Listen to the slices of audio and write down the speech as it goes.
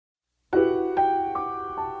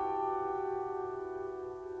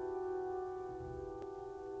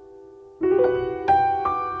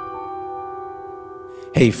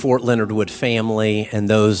Hey, Fort Leonard Wood family and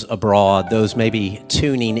those abroad, those maybe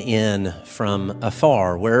tuning in from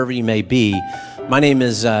afar, wherever you may be. My name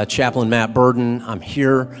is Chaplain Matt Burden. I'm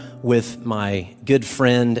here with my good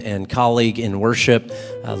friend and colleague in worship,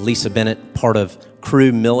 Lisa Bennett, part of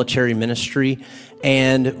Crew Military Ministry.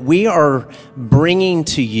 And we are bringing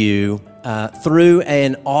to you through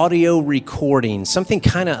an audio recording, something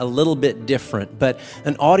kind of a little bit different, but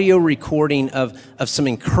an audio recording of some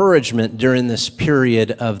encouragement during this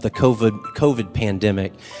period of the COVID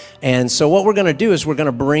pandemic. And so what we're going to do is we're going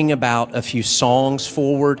to bring about a few songs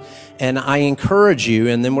forward, and I encourage you,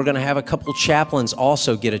 and then we're going to have a couple chaplains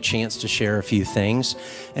also get a chance to share a few things,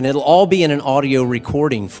 and it'll all be in an audio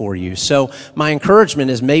recording for you. So my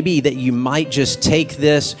encouragement is maybe that you might just take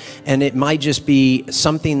this, and it might just be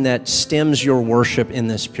something that stems your worship in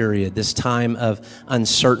this period, this time of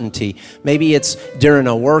uncertainty. Maybe it's during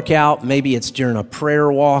a workout, maybe it's during a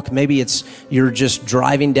prayer walk, maybe it's you're just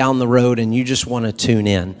driving down the road and you just want to tune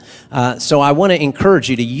in. So I want to encourage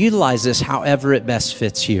you to utilize this however it best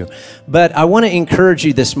fits you. But I want to encourage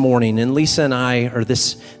you this morning, and Lisa and I, or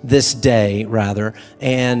this day rather,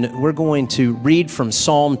 and we're going to read from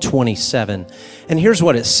Psalm 27. And here's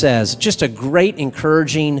what it says, just a great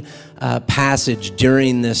encouraging passage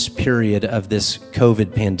during this period of this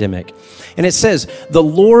COVID pandemic. And it says, "The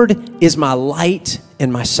Lord is my light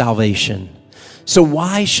and my salvation. So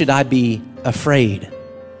why should I be afraid?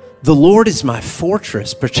 The Lord is my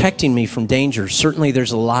fortress, protecting me from danger." Certainly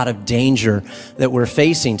there's a lot of danger that we're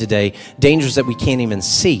facing today, dangers that we can't even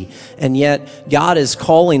see. And yet God is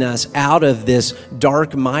calling us out of this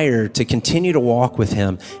dark mire to continue to walk with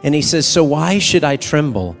Him. And He says, so why should I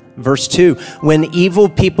tremble? Verse 2, "When evil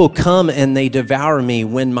people come and they devour me,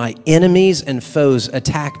 when my enemies and foes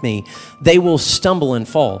attack me, they will stumble and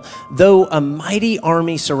fall. Though a mighty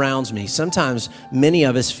army surrounds me." Sometimes many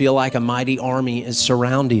of us feel like a mighty army is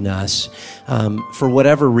surrounding us for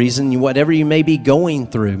whatever reason, whatever you may be going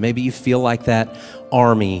through. Maybe you feel like that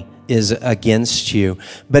army is against you.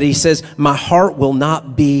 But He says, my heart will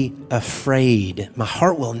not be afraid. My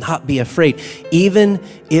heart will not be afraid. Even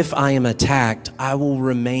if I am attacked, I will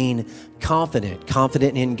remain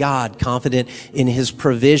confident in God, confident in His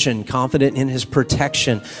provision, confident in His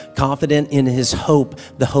protection, confident in His hope,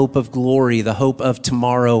 the hope of glory, the hope of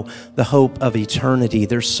tomorrow, the hope of eternity.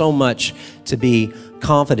 There's so much to be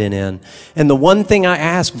confident in. And the one thing I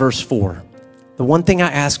ask, verse 4, the one thing I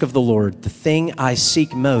ask of the Lord, the thing I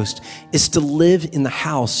seek most, is to live in the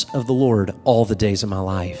house of the Lord all the days of my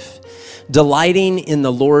life, delighting in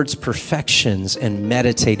the Lord's perfections and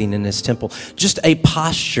meditating in His temple. Just a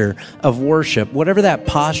posture of worship. Whatever that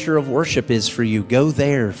posture of worship is for you, go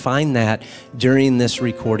there, find that during this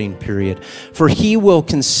recording period. "For He will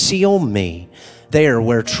conceal me there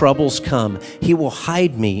where troubles come. He will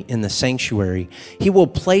hide me in the sanctuary. He will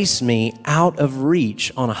place me out of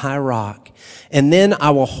reach on a high rock. And then I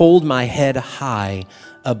will hold my head high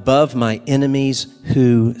above my enemies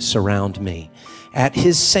who surround me. At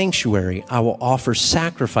His sanctuary, I will offer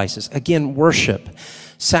sacrifices." Again, worship.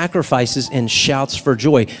 Sacrifices and shouts for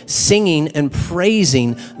joy, singing and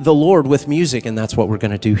praising the Lord with music. And that's what we're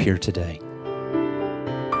going to do here today.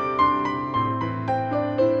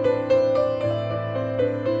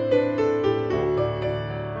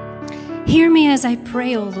 Hear me as I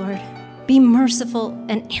pray, O Lord. Be merciful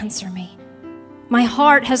and answer me. My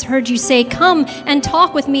heart has heard you say, "Come and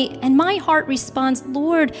talk with me." And my heart responds,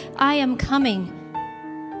 "Lord, I am coming."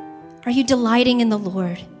 Are you delighting in the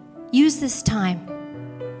Lord? Use this time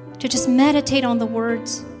to just meditate on the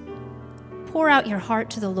words. Pour out your heart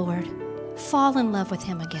to the Lord. Fall in love with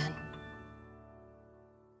Him again.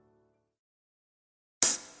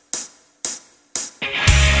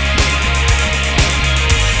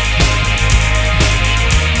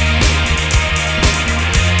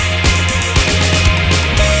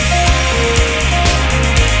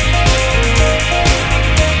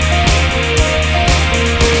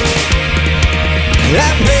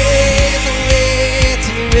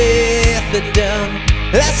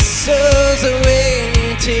 Let souls away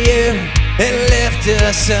to you and lift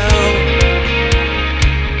us up.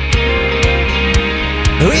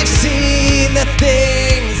 We've seen the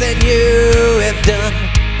things that you have done,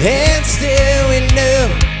 and still we know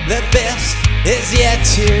the best is yet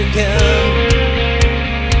to come.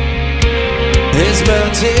 There's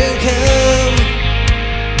more to come.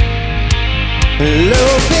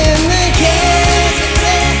 Open the gates and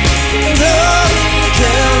let glory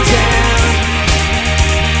come down.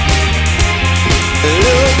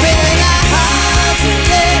 Open our hearts and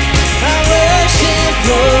let our worship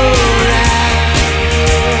pour out.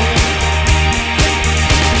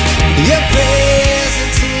 Your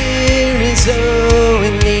presence here is so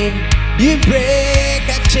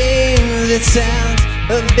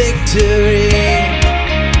the victory.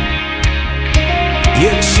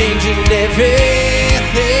 You're changing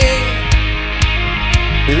everything.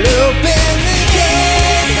 Open the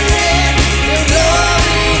gates and let your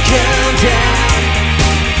glory come down.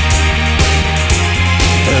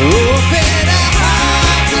 Open our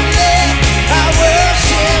hearts and let our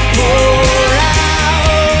worship pour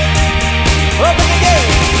out. Open the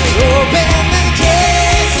gates, open the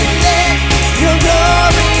gates and let your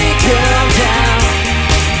glory come down.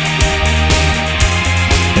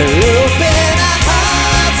 Open our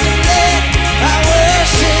hearts and let our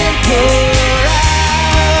worship pour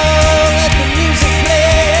out. Let the music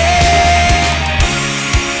play.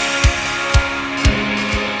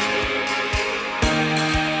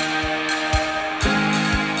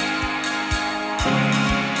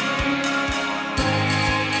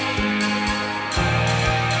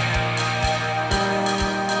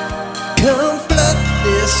 Come flood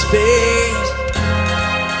this space.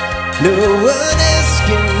 No one else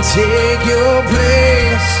can take your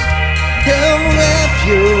place. Come wrap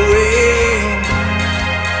your way.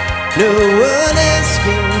 No one else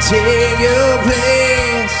can take your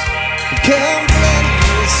place. Come flood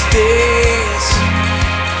this space.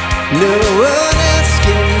 No one else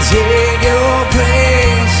can take your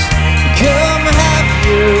place. Come have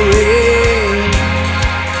your way.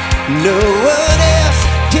 No one else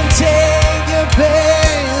can take your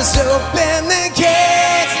place. Open the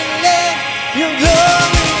gates and let your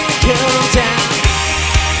glory come down.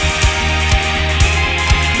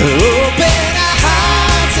 Open our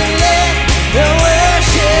hearts and let the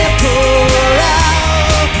worship pour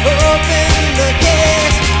out. Open the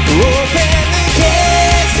gates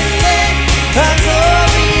and let our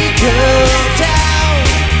glory come down.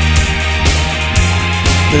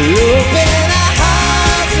 Open our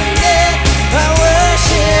hearts and let our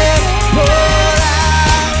worship pour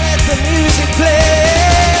out. Let the music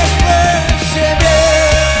play. Worship you.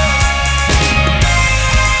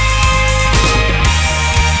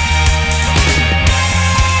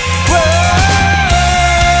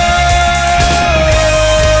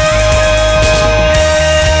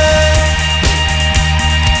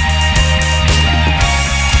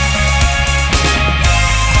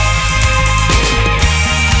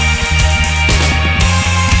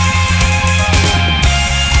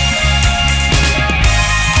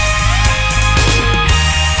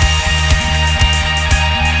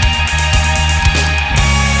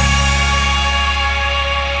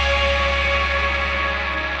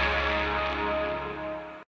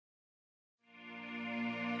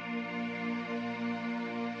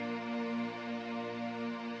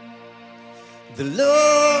 The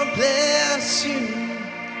Lord bless you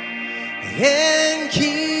and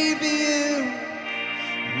keep you.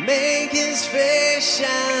 Make his face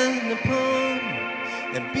shine upon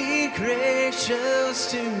you and be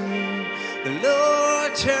gracious to you. The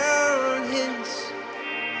Lord turn his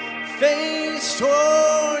face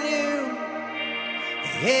toward you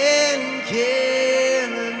and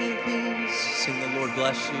give you peace. Sing, the Lord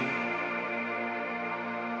bless you.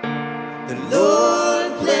 The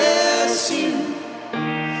Lord bless you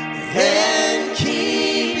and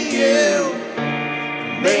keep you.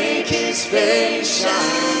 Make his face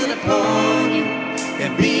shine upon you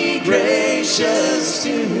and be gracious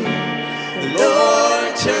to you. The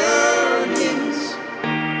Lord turn his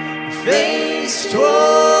face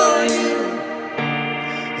toward you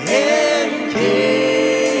and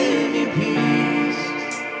give you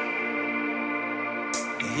peace.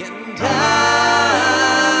 And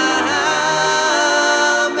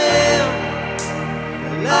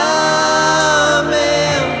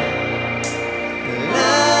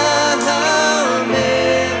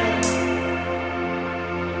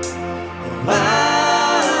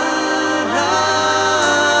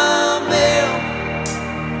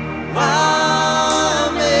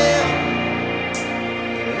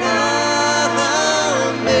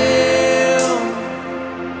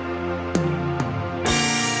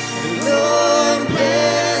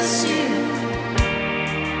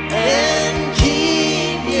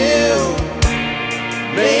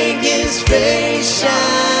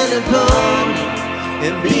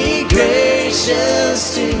and be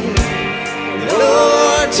gracious to you. The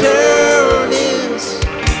Lord turn his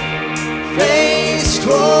face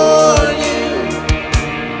toward you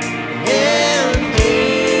and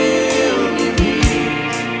give you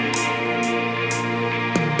peace.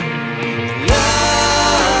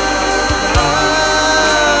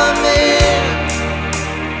 Amen.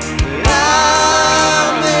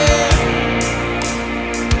 Amen.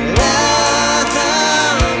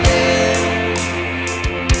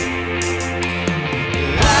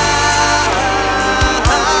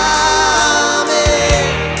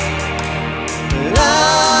 Amen.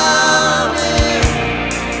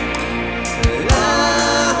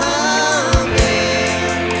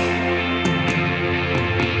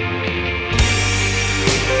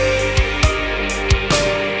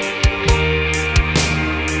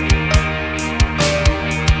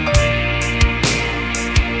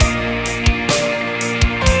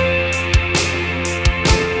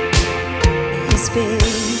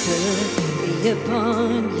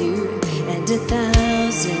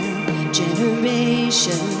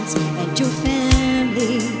 generations, and your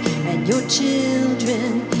family, and your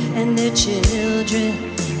children, and their children,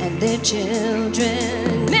 and their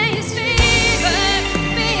children. May his favor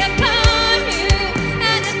be upon you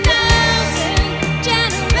and 1,000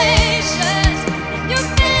 generations, and your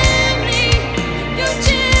family, your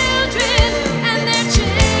children, and their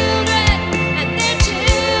children, and their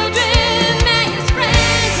children. May his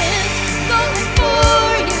presence go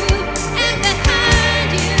before you and behind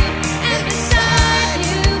you and beside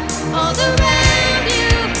you, all around you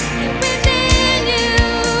and within you.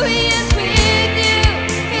 He is with you.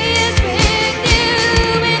 He is with you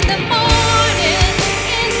in the morning,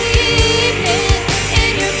 in the evening,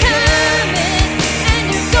 in your coming and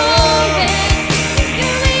your going, in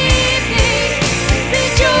your weeping and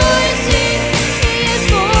rejoicing. He is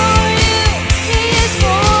for you. He is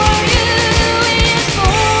for you. He is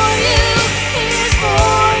for you. He is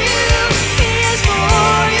for you. He is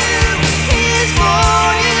for you. He is for you. He is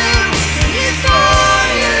for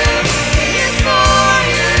you. He is for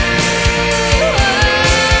you.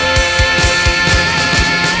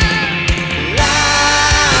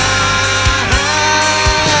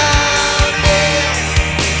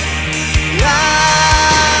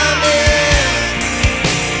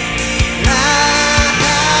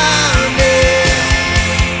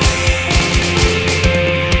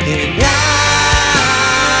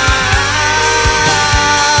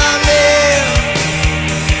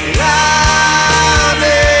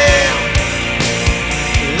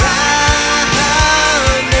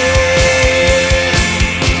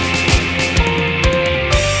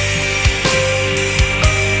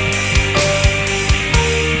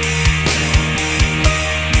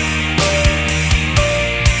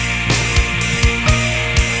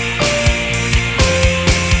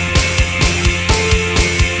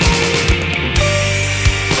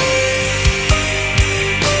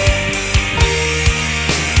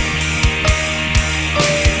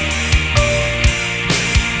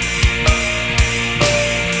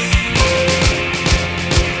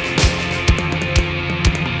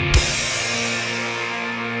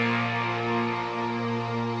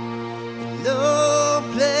 Lord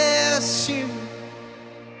bless you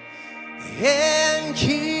and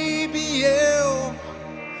keep you.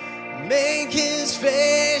 Make his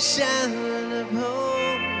face shine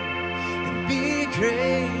upon and be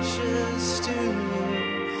gracious to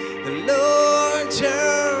you. The Lord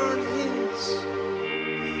turn his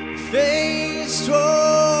face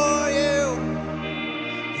toward you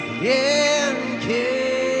and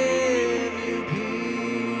give you peace.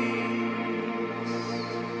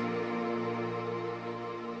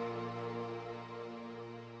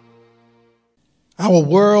 Our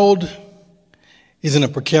world is in a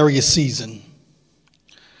precarious season,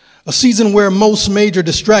 a season where most major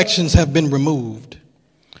distractions have been removed,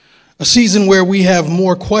 a season where we have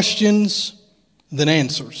more questions than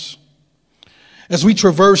answers. As we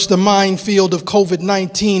traverse the minefield of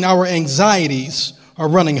COVID-19, our anxieties are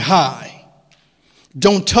running high.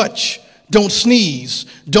 Don't touch, don't sneeze,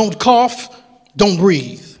 don't cough, don't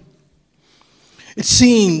breathe. It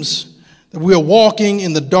seems that we are walking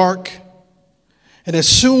in the dark, and as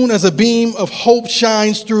soon as a beam of hope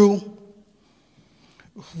shines through,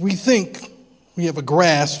 we think we have a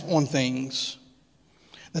grasp on things.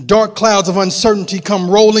 The dark clouds of uncertainty come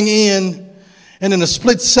rolling in, and in a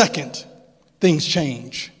split second, things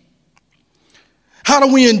change. How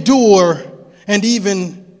do we endure and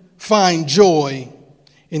even find joy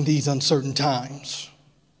in these uncertain times?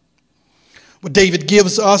 Well, David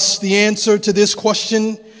gives us the answer to this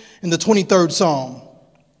question in the 23rd Psalm.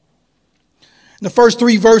 In the first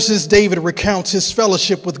 3 verses, David recounts his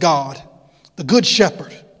fellowship with God, the Good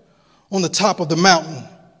Shepherd, on the top of the mountain.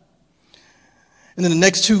 And in the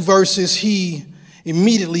next 2 verses, he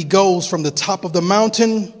immediately goes from the top of the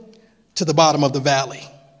mountain to the bottom of the valley.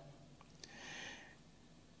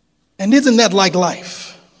 And isn't that like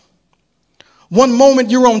life? One moment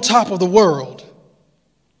you're on top of the world,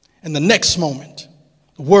 and the next moment,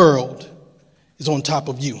 the world is on top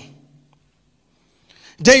of you.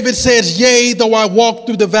 David says, "Yea, though I walk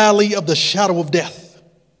through the valley of the shadow of death."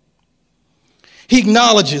 He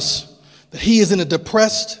acknowledges that he is in a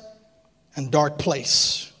depressed and dark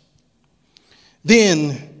place.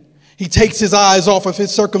 Then he takes his eyes off of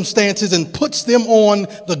his circumstances and puts them on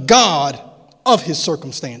the God of his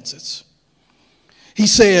circumstances. He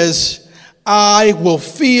says, "I will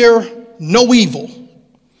fear no evil,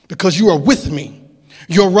 because you are with me.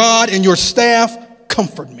 Your rod and your staff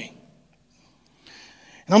comfort me."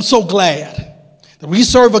 And I'm so glad that we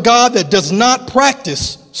serve a God that does not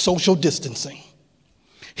practice social distancing.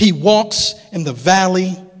 He walks in the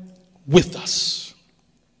valley with us.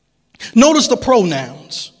 Notice the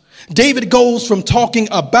pronouns. David goes from talking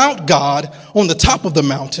about God on the top of the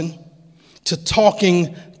mountain to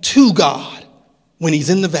talking to God when he's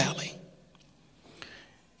in the valley.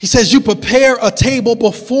 He says, you prepare a table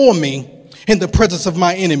before me in the presence of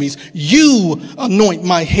my enemies. You anoint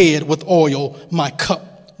my head with oil. My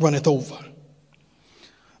cup runneth over.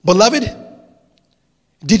 Beloved,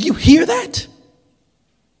 did you hear that?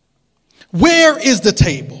 Where is the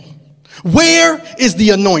table? Where is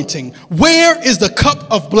the anointing? Where is the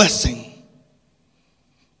cup of blessing?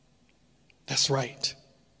 That's right.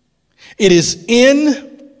 It is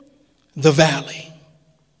in the valley.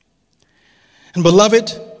 And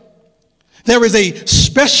beloved, there is a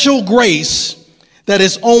special grace that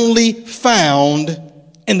is only found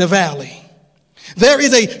in the valley. There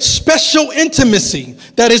is a special intimacy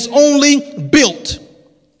that is only built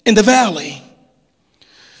in the valley.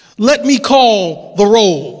 Let me call the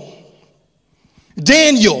roll.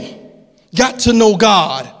 Daniel got to know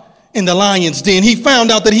God in the lion's den. He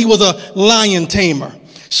found out that he was a lion tamer.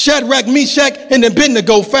 Shadrach, Meshach, and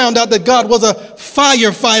Abednego found out that God was a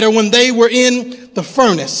firefighter when they were in the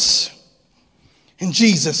furnace. And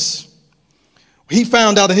Jesus, he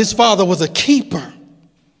found out that his father was a keeper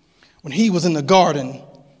when he was in the Garden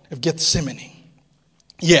of Gethsemane.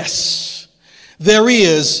 Yes, there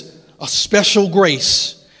is a special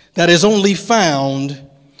grace that is only found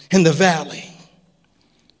in the valley.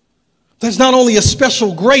 There's not only a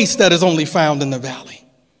special grace that is only found in the valley.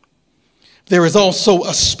 There is also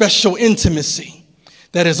a special intimacy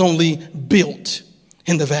that is only built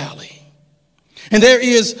in the valley. And there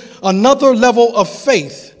is another level of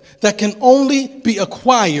faith that can only be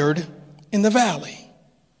acquired in the valley.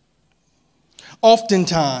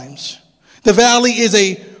 Oftentimes, the valley is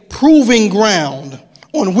a proving ground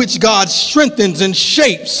on which God strengthens and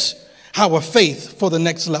shapes our faith for the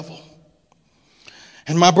next level.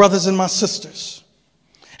 And my brothers and my sisters,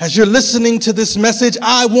 as you're listening to this message,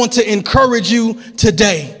 I want to encourage you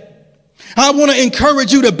today. I want to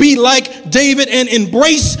encourage you to be like David and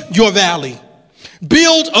embrace your valley.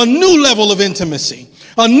 Build a new level of intimacy,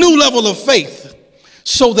 a new level of faith,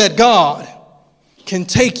 so that God can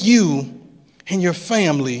take you and your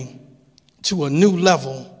family to a new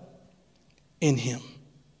level in Him.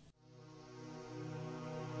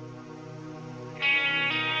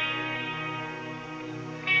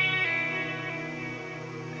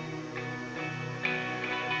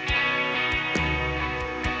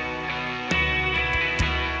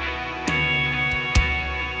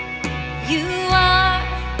 You are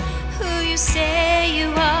who you say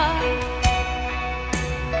you are.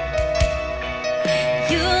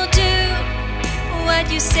 You'll do what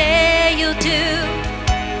you say you'll do.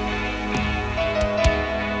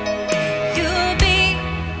 You'll be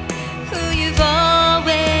who you've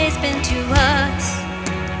always been to us,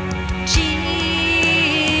 Jesus.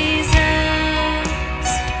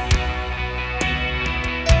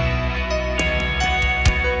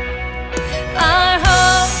 Our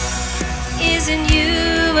hope is in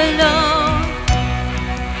you alone.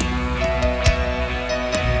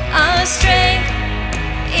 Our strength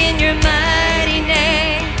in your mighty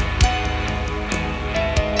name.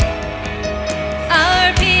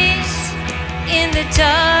 Our peace in the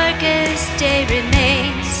darkest day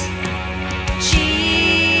remains, Jesus.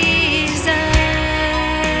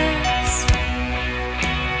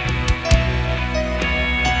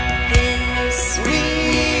 This We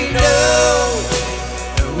know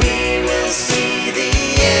we will see the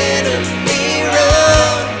enemy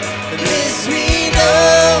run. This we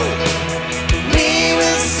know, we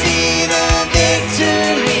will see the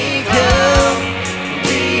victory come.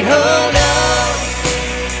 We hold on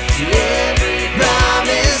to every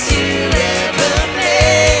promise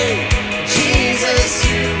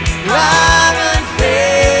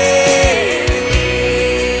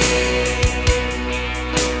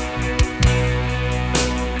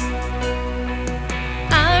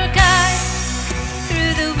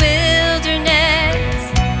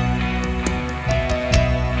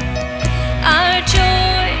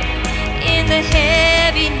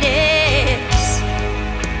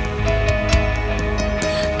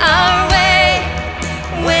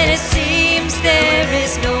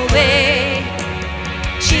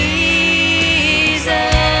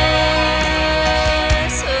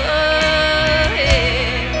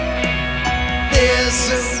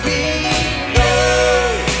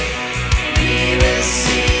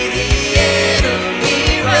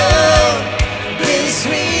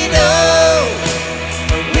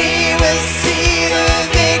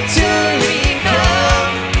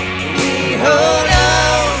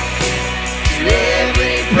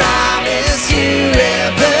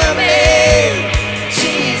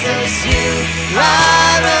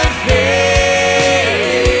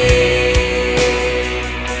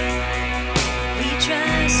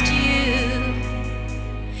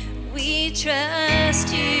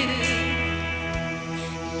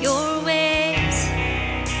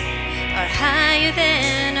higher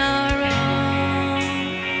than our own.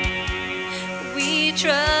 We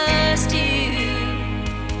trust you.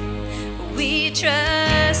 We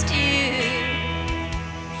trust you.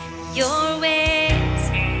 Your ways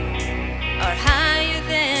are higher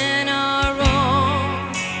than our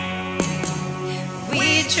own.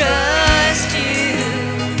 We trust you.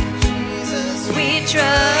 We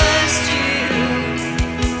trust you.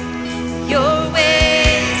 Your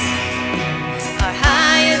ways are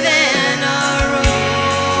higher than our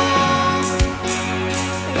own.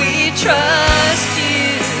 We trust you,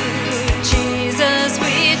 Jesus.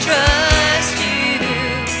 We trust you.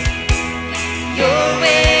 Your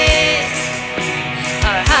ways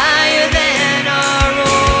are higher than our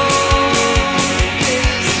own.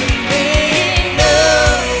 Listen, we know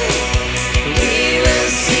we will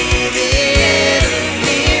see the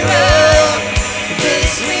enemy roll.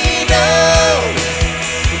 This we know,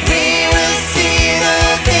 we will see the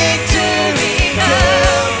victory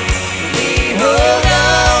come. We hold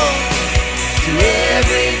on to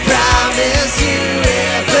every promise you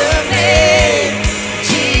ever made.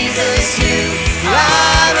 Jesus, you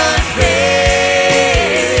are unafraid.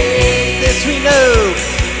 This we know,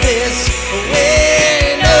 this we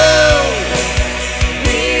know.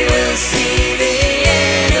 We will see the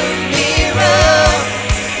enemy roll.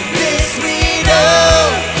 This we know,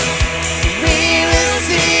 we will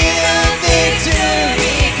see the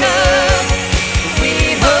victory come. We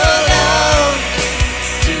hold on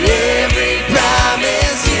to every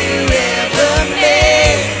promise you ever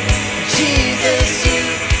made. Jesus, you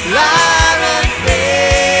are unafraid.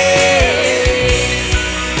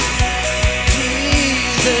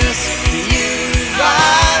 Jesus, you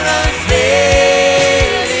are unfailing.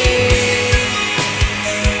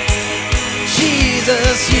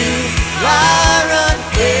 Jesus, you are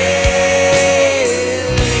unfailing.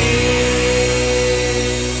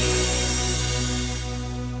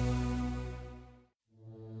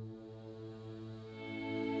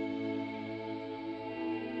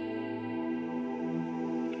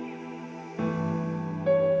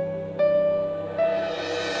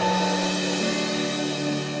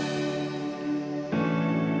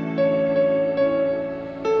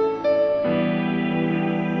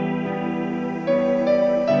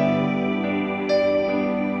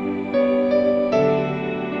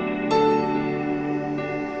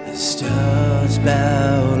 The stars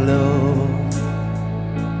bow low,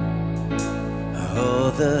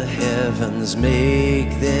 all the heavens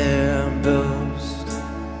make their boast.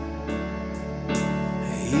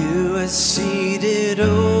 You are seated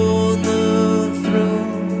on the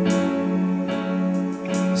throne,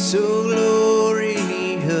 so glorious.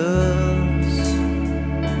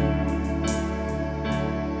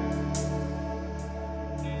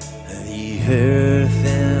 The earth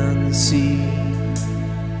and sea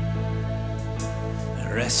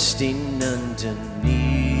resting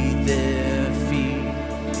underneath their feet,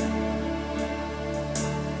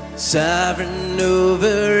 sovereign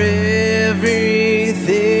over everything,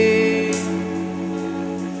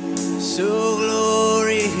 so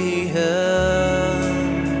glorious.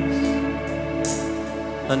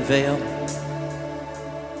 Unveil,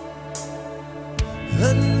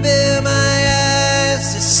 unveil my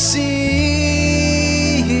eyes to see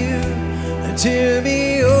you, to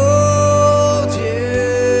behold you.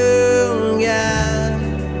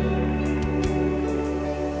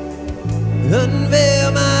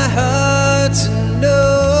 Unveil my heart to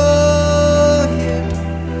know you,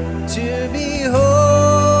 to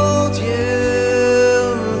behold you,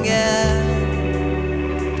 God.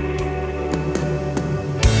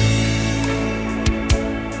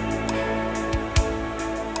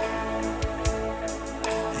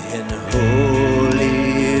 And Holy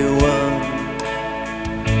One,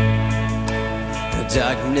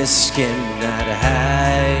 darkness cannot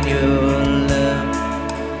hide your love.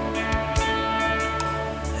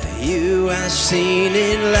 You are seen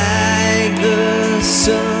it like the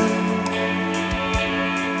sun,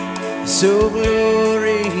 so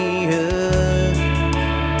glorious.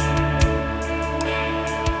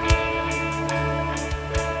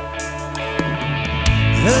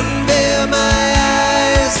 Unveil my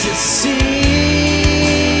eyes to see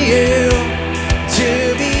you, to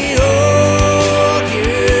behold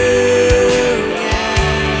you.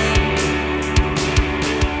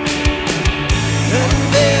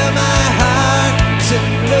 Unveil my heart to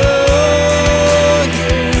know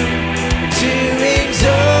you, to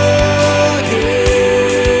exalt you.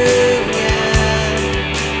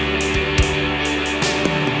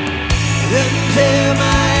 Unveil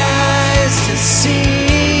my eyes to see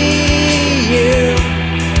you,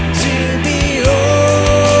 to be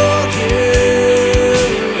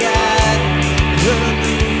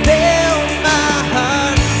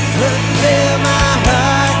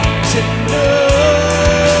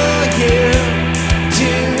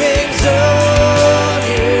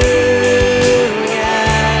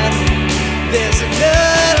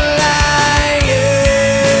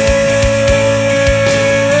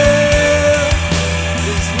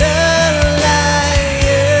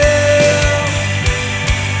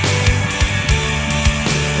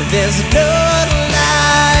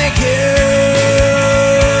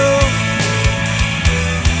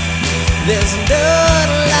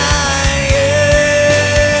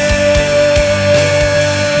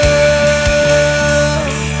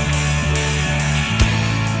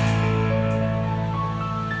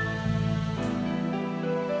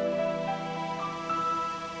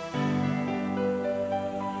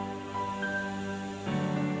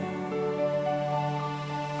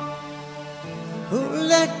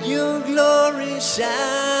your glory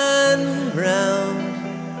shine round.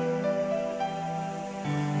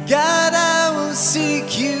 God, I will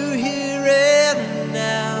seek you here and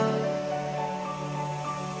now.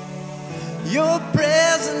 Your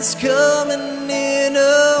presence coming in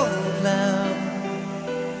oh loud.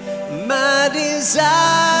 My desire,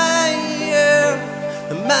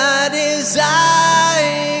 my desire.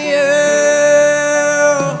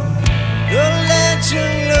 Oh, let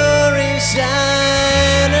your glory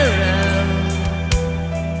shine around.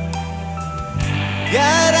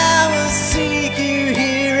 God, I will seek you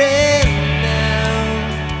here and now.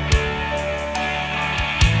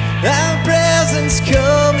 Our presence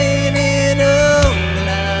coming in oh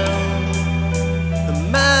loud.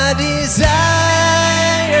 My desire,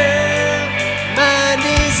 my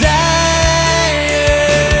desire.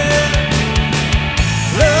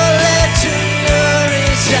 Lord, let your glory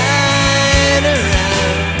shine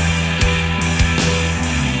around.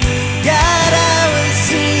 God, I will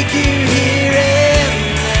seek you here and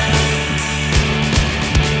now.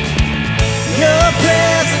 Your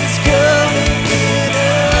presence coming in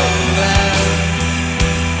oh loud.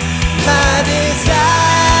 My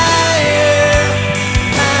desire,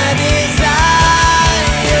 my desire.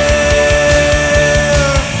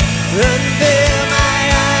 Unveil my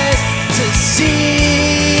eyes to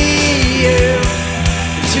see you,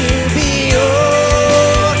 to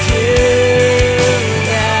behold you,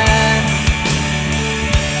 God.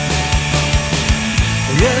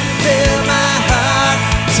 Unveil my heart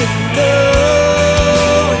to know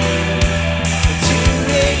you, to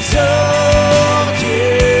exalt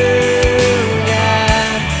you,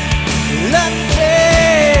 God.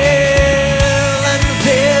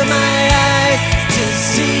 Unveil my eyes to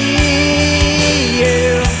see you,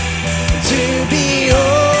 to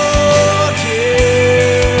behold you,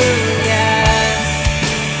 God.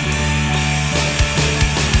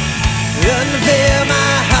 Unveil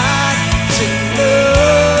my heart to know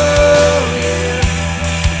you,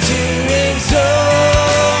 to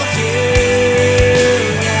exalt you,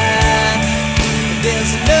 God.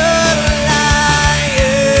 There's none like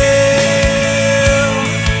you.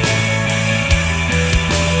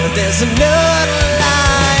 There's none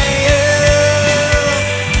like you.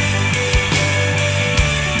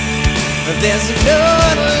 There's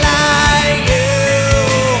none like you,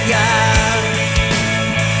 God.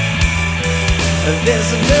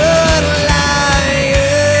 There's none like you.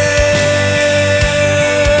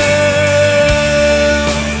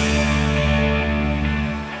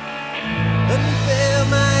 Unveil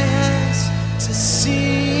my eyes to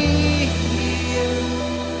see you,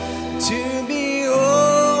 to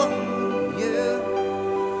behold you,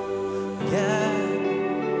 God.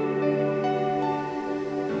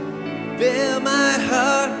 Fill my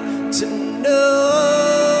heart to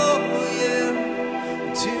know you,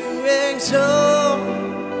 to exalt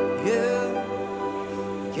you,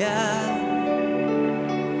 God.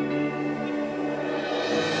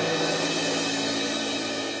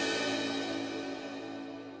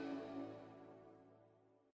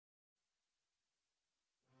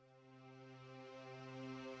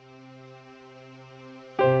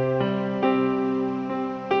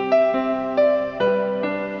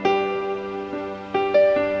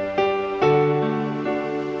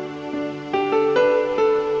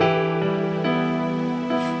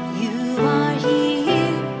 You are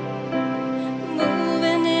here,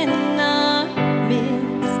 moving in our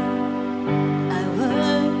midst. I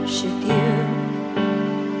worship you.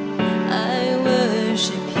 I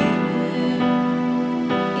worship you.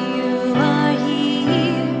 You are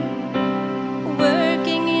here,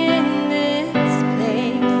 working in this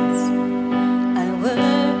place. I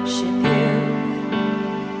worship you.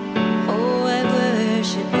 Oh, I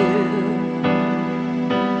worship you.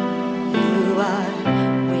 You are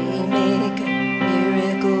waymaker,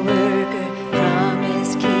 miracle worker,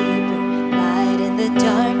 promise keeper, light in the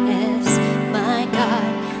darkness. My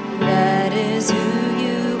God, that is who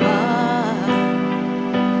you are.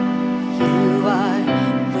 You are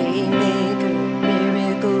waymaker,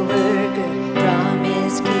 miracle worker,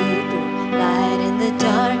 promise keeper, light in the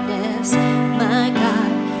darkness. My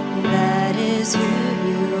God, that is who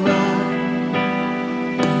you are.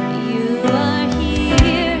 You are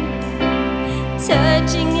here,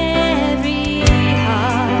 touching every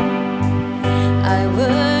heart. I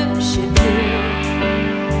worship you.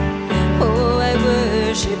 Oh, I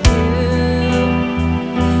worship you.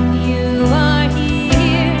 You are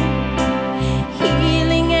here,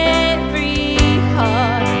 healing every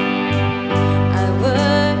heart. I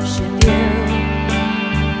worship you.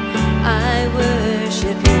 I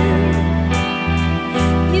worship you.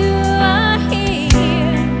 You are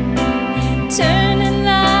here, turning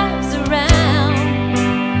lives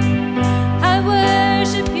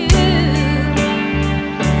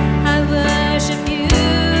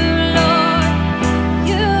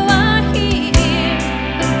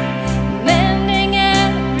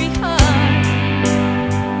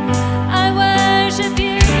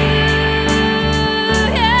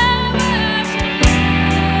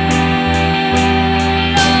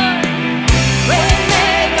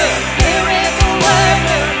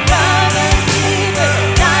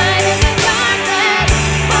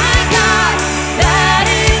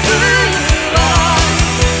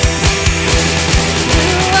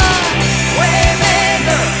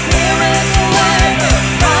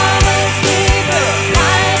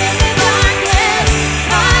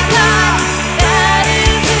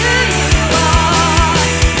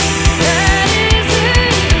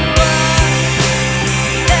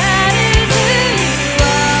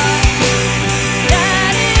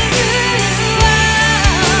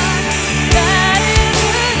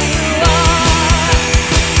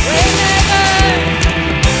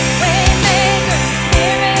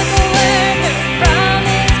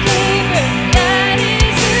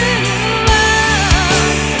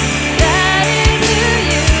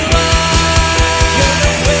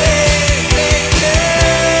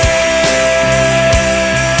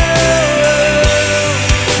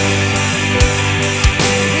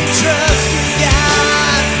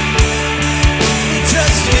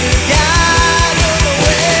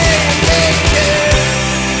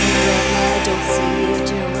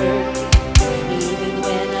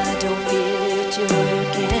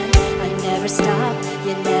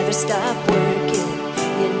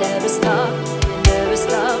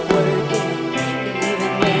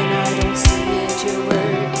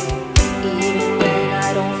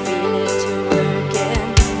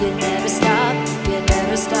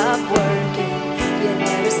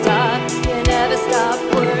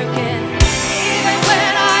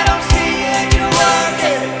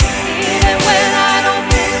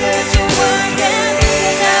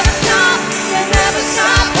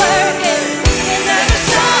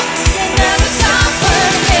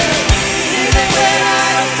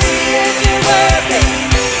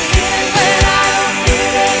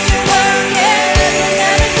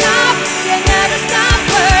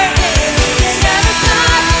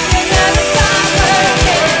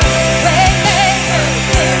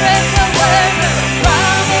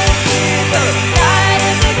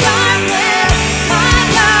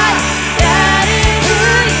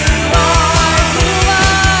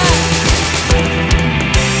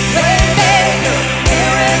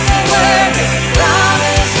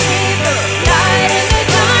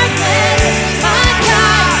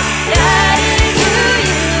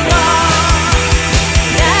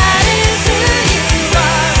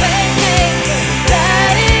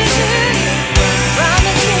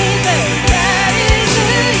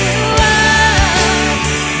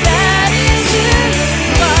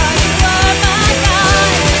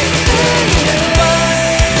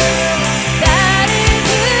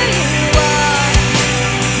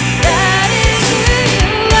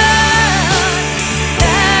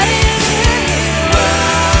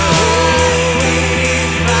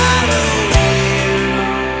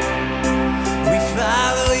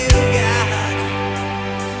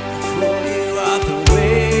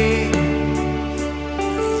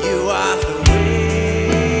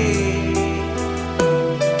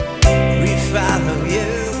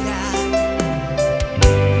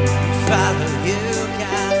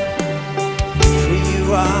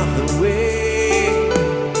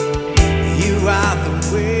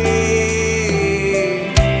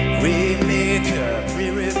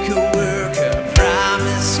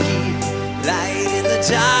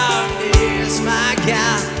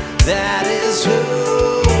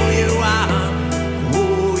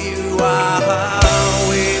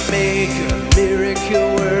maker, miracle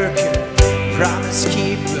worker, promise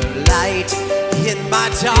keeper, light in my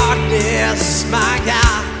darkness, my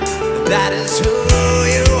God. That is who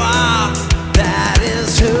you are. That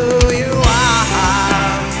is who you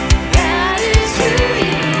are. That is who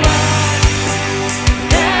you are.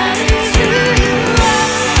 That is who you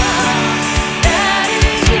are. That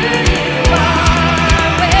is who you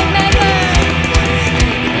are. Waymaker,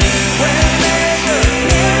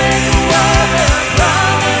 miracle worker,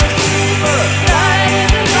 promise keeper, light in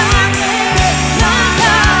the darkness, my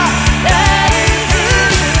God. That is who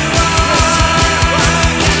you are.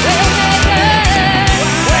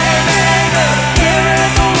 Waymaker,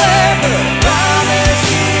 miracle worker, promise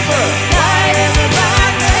keeper, light in the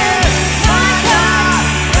darkness, my God.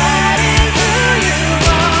 That is who you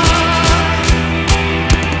are.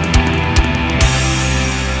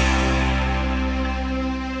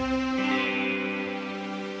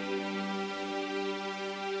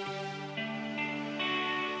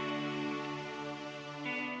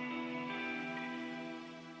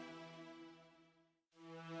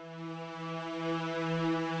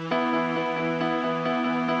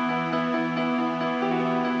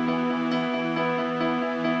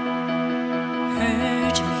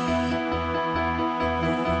 Purge me,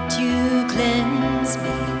 won't you cleanse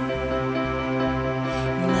me?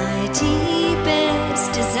 My deepest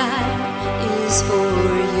desire is for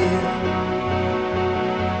you.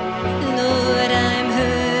 Lord, I'm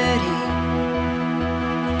hurting,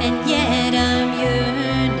 and yet I'm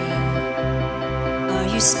yearning. Are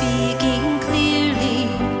you speaking clearly?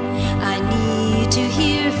 I need to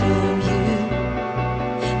hear from you.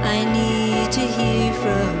 I need to hear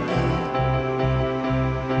from you.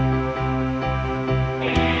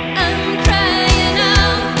 I'm crying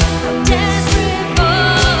out, I'm desperate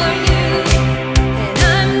for you, and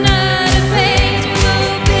I'm not afraid to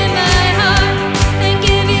open my heart and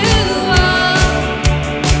give you all.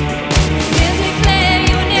 We'll declare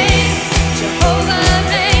your name, Jehovah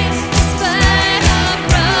reigns, despite our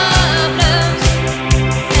problems,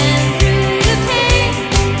 and through the pain,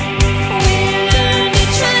 we learn to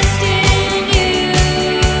trust in you.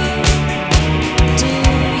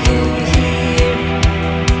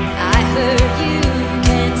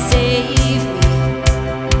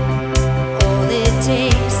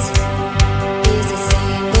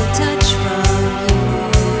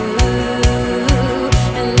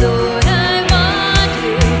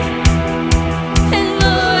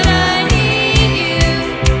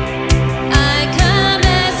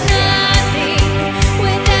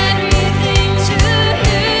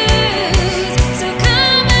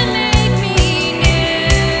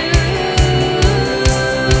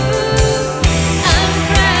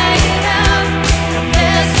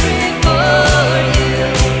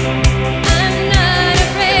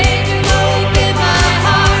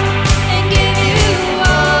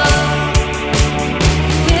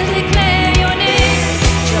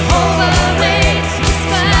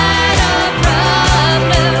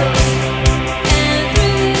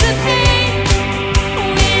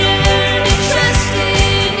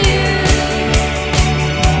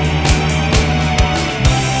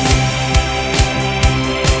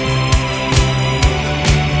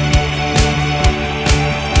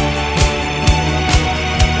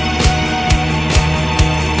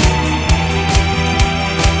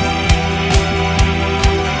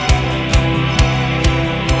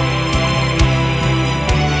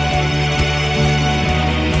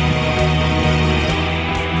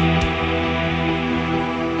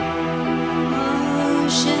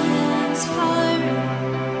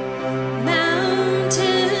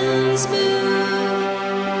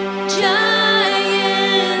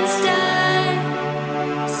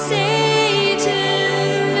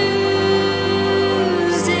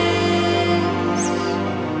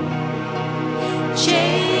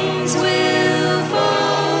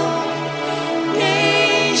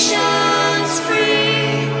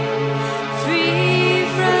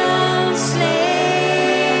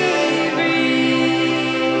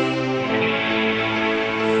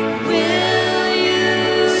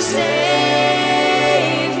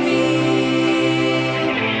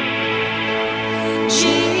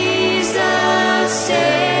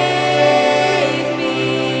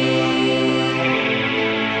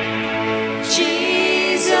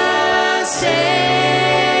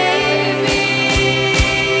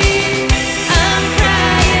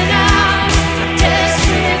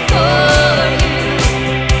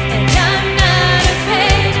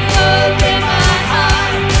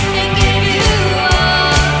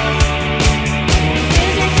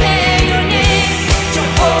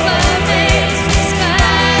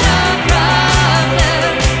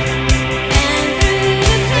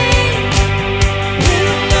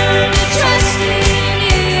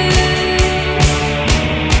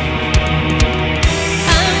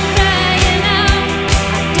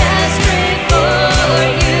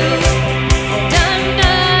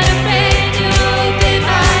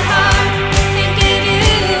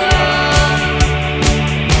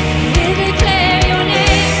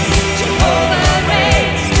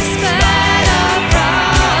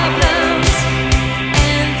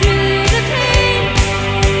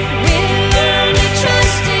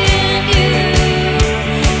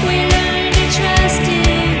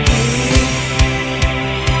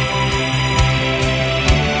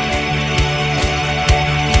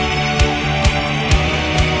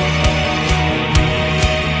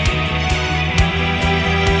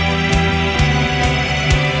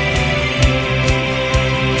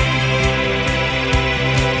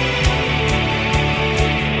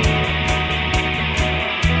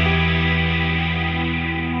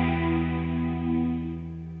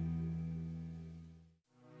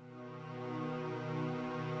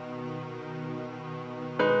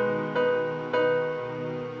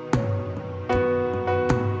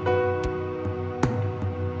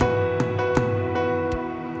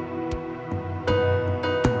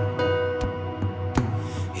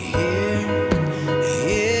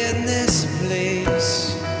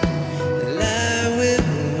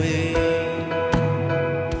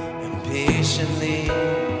 patiently.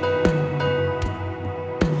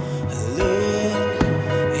 Lord,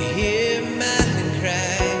 hear my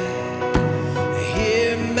cry,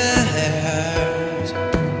 hear my heart,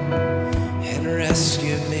 and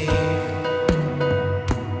rescue me.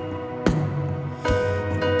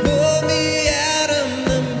 Pull me out of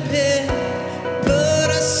the pit, put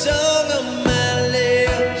a song on my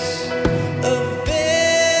lips of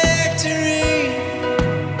victory.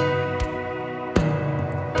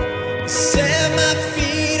 Set my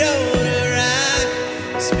feet on a rock,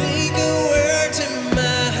 speak a word to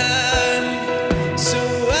my heart, so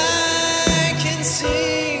I can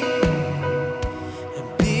sing and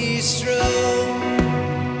be strong.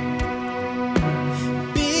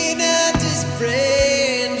 Be not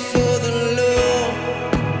dismayed, for the Lord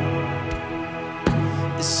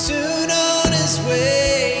is soon on his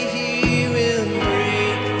way. He will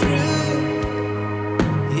break through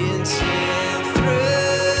until through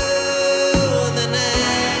the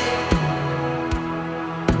night.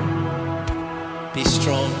 Be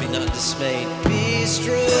strong, be not dismayed. Be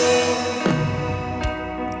strong,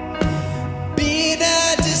 be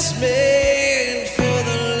not dismayed, for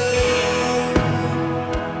the Lord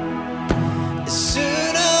is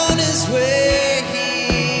soon on his way. He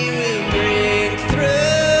will break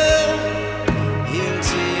through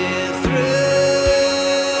until through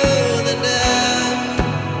the night.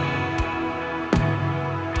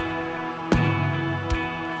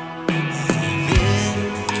 Then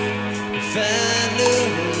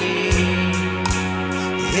finally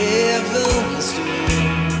heaven stood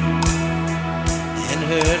and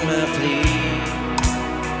heard my plea.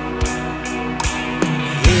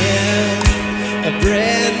 Hear a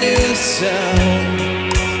brand new song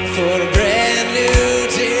for a brand new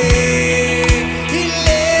day. He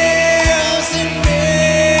lives in me.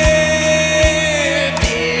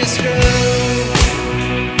 Be strong,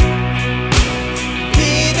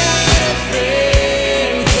 be not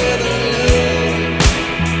afraid, for the Lord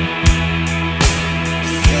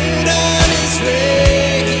soon on his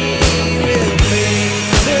way. He will bring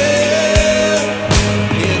through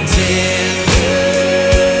until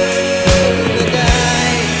through the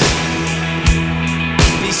night.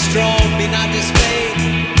 Be strong, be not dismayed.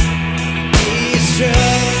 Be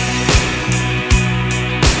strong,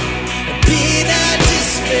 be not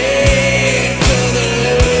dismayed, for the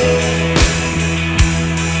Lord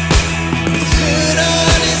soon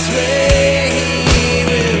on his way. He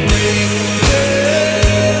will bring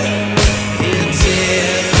through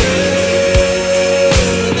until through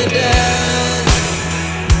the night.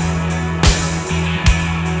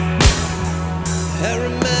 I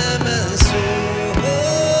remind my soul,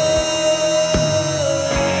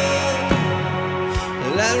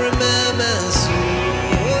 I remind my soul,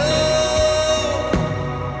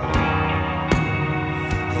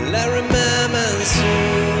 I remind my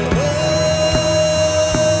soul,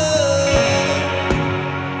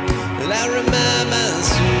 I remind my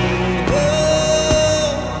soul,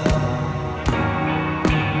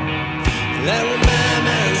 I remind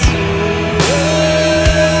my soul,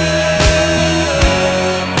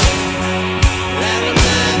 I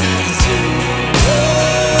remind my soul,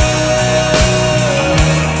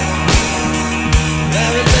 I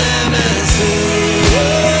remind my soul.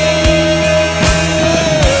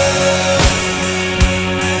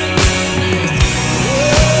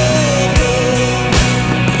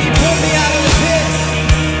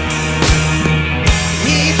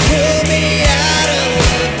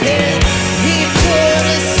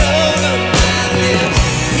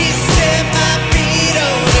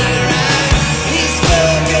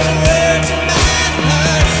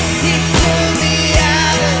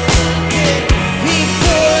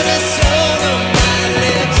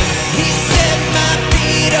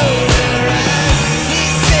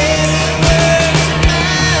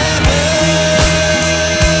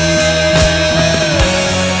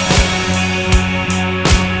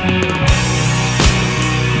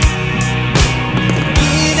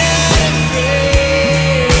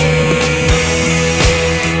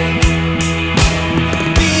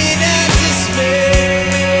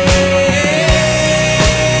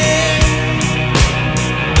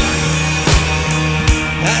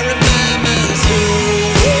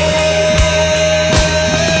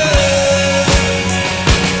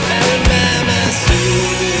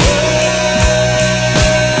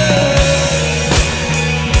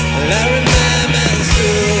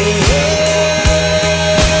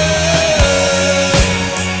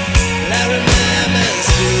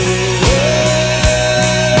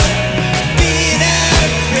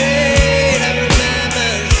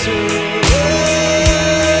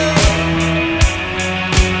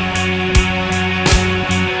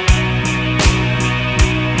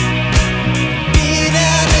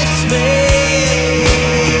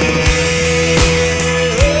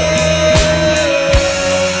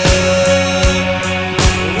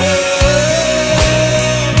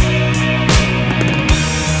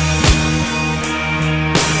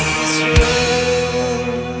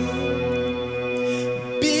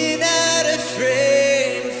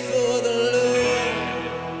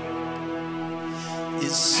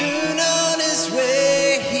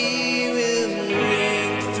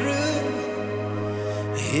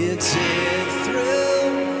 sit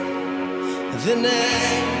through the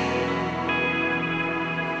night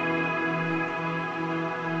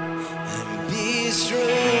and be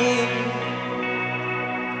strong.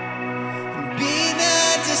 Be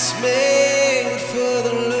not dismayed, for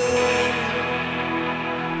the Lord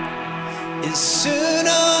is soon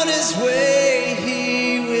on his way.